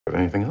Got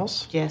anything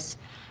else? Yes.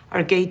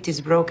 Our gate is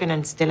broken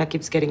and Stella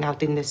keeps getting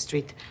out in the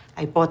street.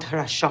 I bought her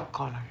a shock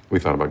collar. We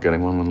thought about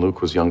getting one when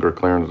Luke was younger.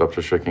 Claire ended up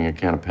just shaking a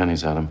can of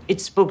pennies at him.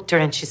 It spooked her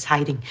and she's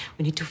hiding.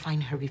 We need to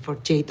find her before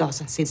Jay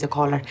Dawson sees the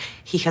collar.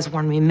 He has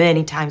warned me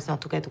many times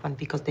not to get one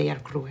because they are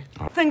cruel.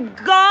 Oh.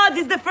 Thank God!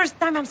 It's the first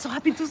time. I'm so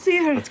happy to see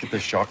her. Let's get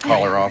this shock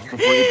collar off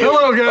before you...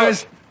 Hello,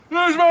 guys.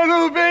 There's my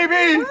little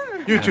baby.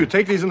 You two,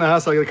 take these in the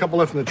house. I got a couple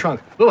left in the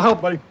trunk. Little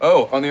help, buddy.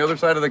 Oh, on the other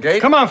side of the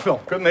gate? Come on, Phil.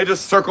 Couldn't they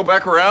just circle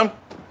back around?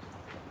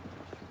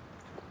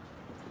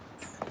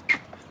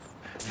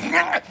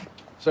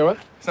 Say what?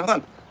 It's not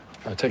done.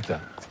 Take that.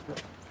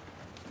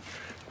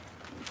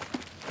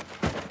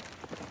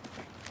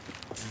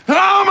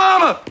 Oh,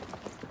 Mama!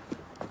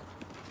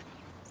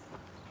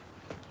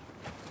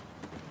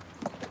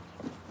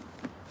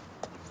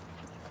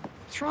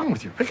 What's wrong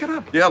with you? Pick it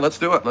up. Yeah, let's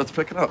do it. Let's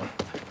pick it up.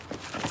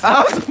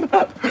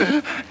 What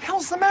the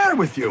hell's the matter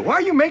with you? Why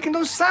are you making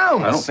those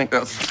sounds? I don't think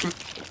that's...